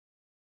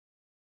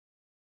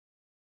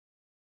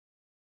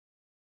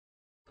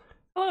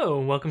Hello,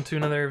 and welcome to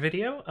another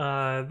video.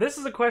 This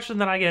is a question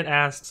that I get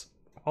asked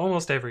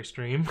almost every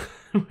stream,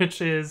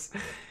 which is,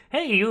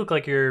 hey, you look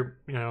like you're,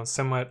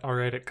 somewhat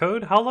alright at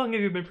code. How long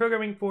have you been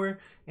programming for,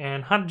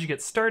 and how did you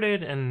get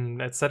started,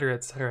 and etc,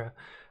 etc.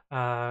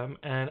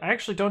 And I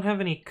actually don't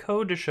have any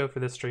code to show for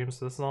this stream,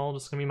 so this is all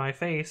just gonna be my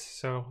face,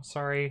 so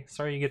sorry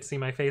you get to see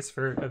my face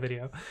for a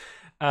video.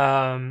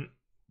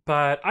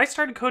 But I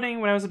started coding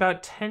when I was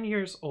about 10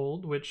 years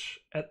old, which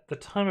at the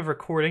time of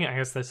recording, I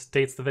guess this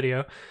dates the video.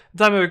 At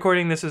the time of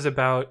recording, this is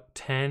about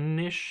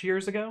 10-ish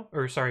years ago.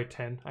 Or sorry,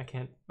 10. I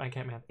can't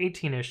math.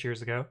 18-ish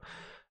years ago.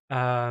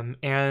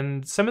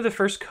 And some of the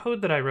first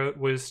code that I wrote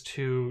was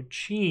to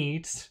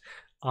cheat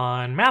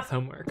on math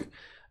homework.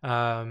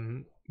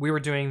 We were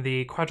doing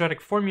the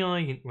quadratic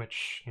formula,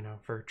 which,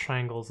 for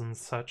triangles and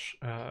such,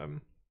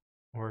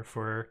 or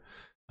for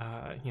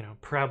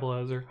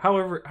parabolas, or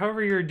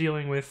however you're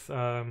dealing with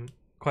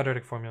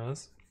quadratic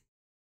formulas.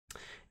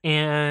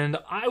 And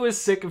I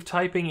was sick of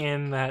typing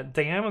in that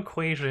damn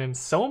equation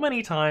so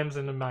many times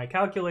into my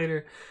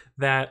calculator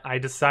that I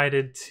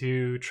decided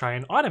to try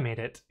and automate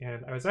it.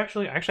 And I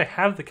actually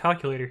have the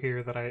calculator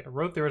here that I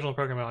wrote the original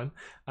program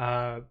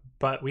on,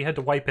 but we had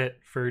to wipe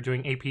it for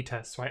doing AP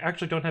tests, so I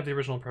actually don't have the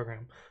original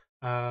program.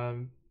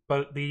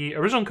 But the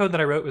original code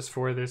that I wrote was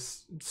for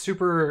this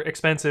super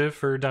expensive,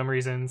 for dumb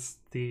reasons,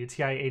 the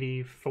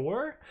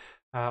TI-84.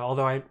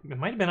 Although it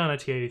might have been on a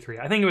TI-83.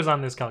 I think it was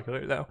on this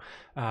calculator, though.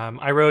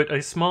 I wrote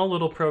a small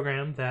little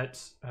program that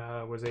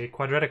was a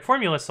quadratic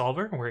formula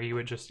solver, where you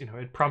would just,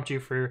 it'd prompt you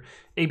for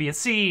A, B, and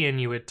C,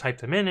 and you would type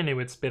them in, and it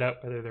would spit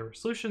out whether there were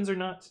solutions or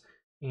not,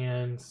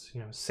 and,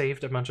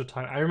 saved a bunch of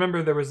time. I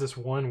remember there was this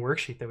one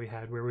worksheet that we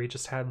had where we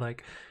just had,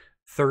 like,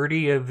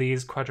 30 of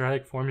these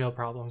quadratic formula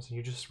problems, and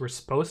you just were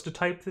supposed to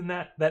type in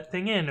that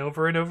thing in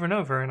over and over and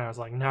over, and I was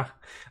like, nah,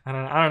 I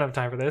don't have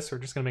time for this. We're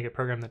just gonna make a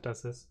program that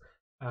does this.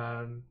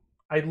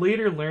 I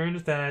later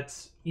learned that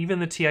even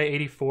the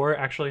TI-84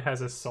 actually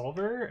has a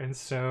solver, and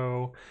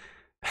so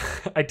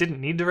I didn't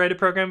need to write a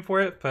program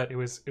for it, but it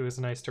was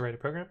nice to write a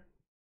program.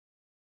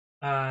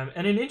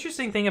 And an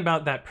interesting thing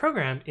about that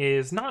program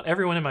is not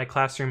everyone in my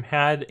classroom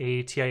had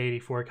a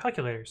TI-84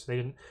 calculator, so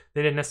they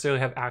didn't necessarily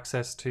have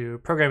access to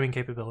programming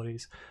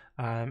capabilities.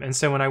 And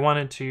so when I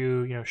wanted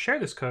to share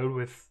this code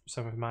with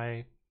some of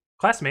my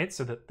classmates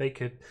so that they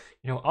could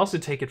also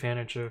take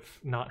advantage of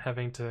not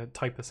having to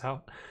type this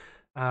out,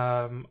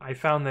 I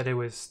found that it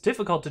was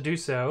difficult to do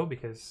so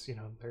because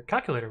their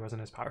calculator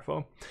wasn't as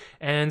powerful.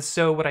 And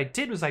so what I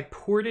did was I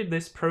ported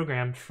this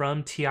program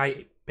from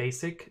TI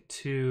Basic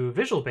to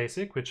Visual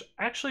Basic, which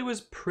actually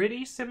was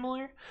pretty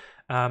similar.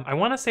 I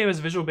want to say it was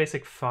Visual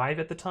Basic 5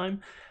 at the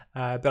time,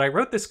 but I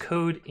wrote this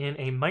code in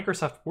a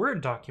Microsoft Word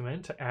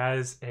document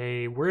as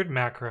a Word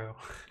macro.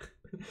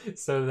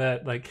 So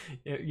that, like,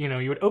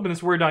 you would open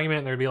this Word document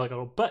and there'd be like a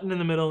little button in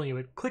the middle, and you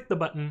would click the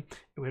button,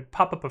 it would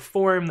pop up a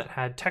form that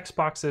had text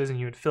boxes, and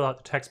you would fill out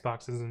the text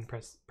boxes and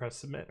press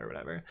submit or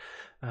whatever.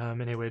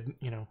 And it would,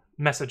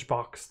 message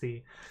box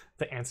the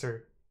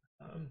answer.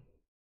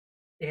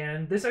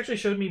 And this actually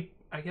showed me,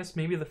 I guess,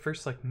 maybe the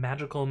first like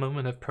magical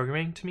moment of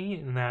programming to me,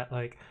 in that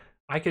like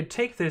I could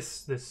take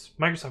this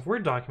Microsoft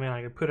Word document,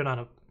 I could put it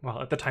on well,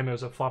 at the time it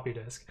was a floppy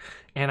disk,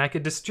 and I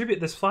could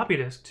distribute this floppy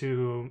disk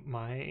to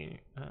my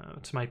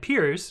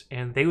peers,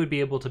 and they would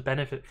be able to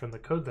benefit from the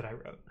code that I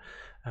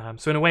wrote.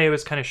 So in a way, it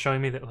was kind of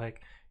showing me that,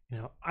 like,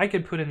 I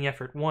could put in the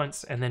effort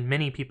once, and then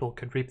many people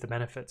could reap the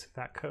benefits of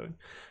that code.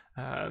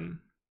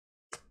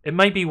 It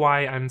might be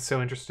why I'm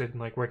so interested in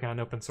like working on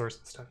open source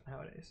and stuff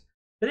nowadays.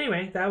 But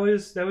anyway, that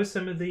was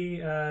some of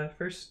the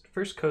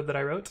first code that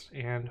I wrote,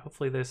 and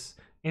hopefully this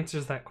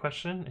answers that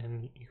question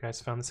and you guys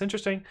found this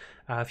interesting.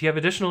 If you have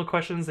additional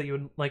questions that you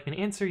would like me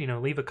to answer,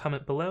 leave a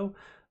comment below,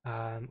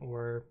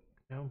 or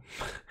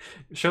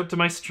show up to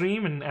my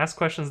stream and ask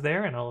questions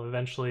there, and I'll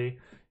eventually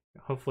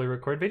hopefully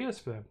record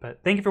videos for them.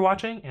 But thank you for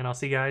watching, and I'll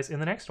see you guys in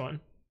the next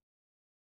one.